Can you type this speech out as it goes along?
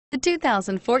The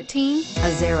 2014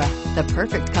 Azera, the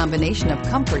perfect combination of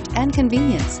comfort and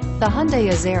convenience. The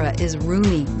Hyundai Azera is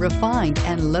roomy, refined,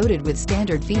 and loaded with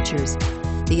standard features.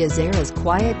 The Azera's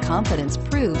quiet confidence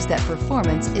proves that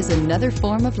performance is another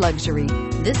form of luxury.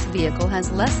 This vehicle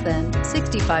has less than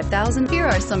 65,000. Here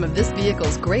are some of this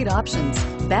vehicle's great options: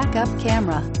 backup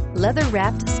camera,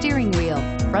 leather-wrapped steering wheel,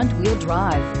 front-wheel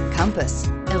drive, compass,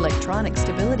 electronic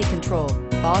stability control,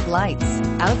 fog lights,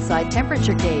 outside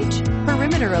temperature gauge,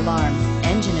 perimeter alarm,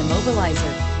 engine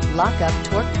immobilizer, lock-up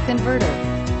torque converter.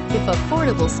 If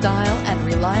affordable style and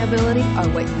reliability are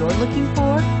what you're looking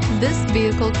for, this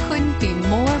vehicle couldn't be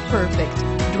more perfect.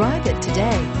 Drive it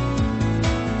today.